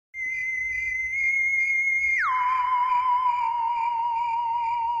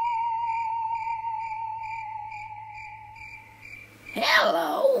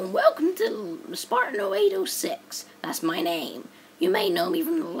Hello, and welcome to Spartan 0806. That's my name. You may know me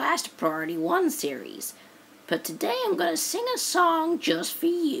from the last Priority 1 series. But today I'm going to sing a song just for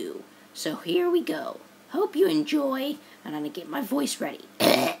you. So here we go. Hope you enjoy, and I'm going to get my voice ready.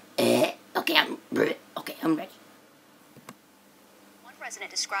 Okay, I'm ready. One resident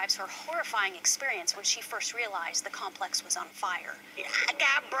describes her horrifying experience when she first realized the complex was on fire. I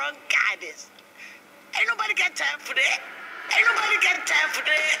got bronchitis. Ain't nobody got time for that. Ain't nobody got time for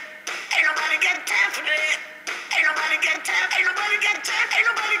that. Ain't nobody got time for that. Ain't nobody got time. Ain't nobody got time. Ain't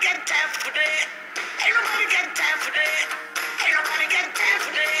nobody got time for that. Ain't nobody got time for that. Ain't nobody got time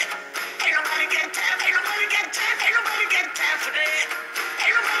for that. Ain't nobody got time. Ain't nobody got time. Ain't nobody got time for that.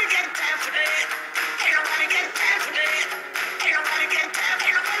 Ain't nobody got time for that. Ain't nobody got time for that. Ain't nobody got time.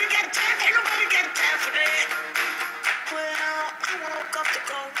 Ain't nobody got time. Ain't nobody got time for that. Well, I woke up to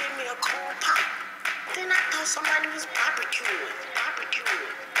go give me a cold pop. Then I thought somebody was barbecuing.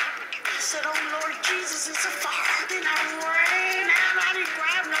 I said, oh Lord Jesus, it's a fire. Then I ran out. I didn't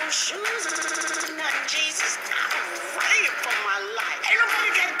grab no shoes. Nothing, Jesus. I ran for my life. Ain't nobody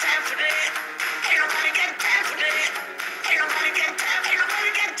got time for that. Ain't nobody got time for that. Ain't nobody got time. Ain't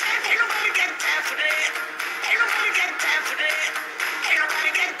nobody got time. Ain't nobody got time for that. Ain't nobody got time for that. Ain't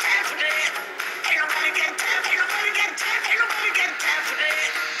nobody got time for that. Ain't nobody got time. Ain't nobody got time. Ain't nobody got time for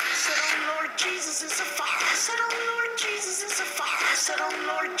that. I said, oh Lord Jesus, it's a fire. I said, oh Lord Jesus, it's a fire. I said, oh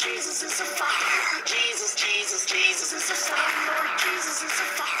Lord Jesus, it's a fire. Jesus, Jesus, Jesus, it's a fire. Oh Lord Jesus, it's a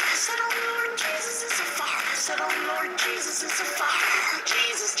fire. I said, oh Lord Jesus, it's a fire. I said, oh Lord Jesus, it's a fire.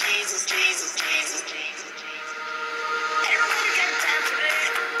 Jesus, Jesus, Jesus, Jesus, Jesus. Ain't nobody got time for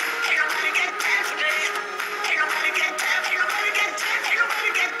that. Ain't nobody got time for that. Ain't nobody got time. Ain't nobody got time. Ain't nobody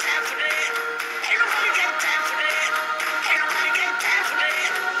got time for that. Ain't nobody got time for that. Ain't nobody got time for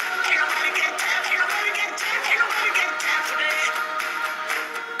that. Ain't nobody got time. Ain't nobody got time. Ain't nobody got time for that.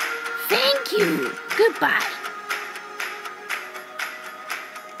 Thank you. Goodbye.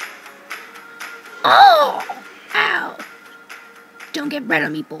 Oh! Ow. Don't get red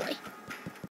on me, boy.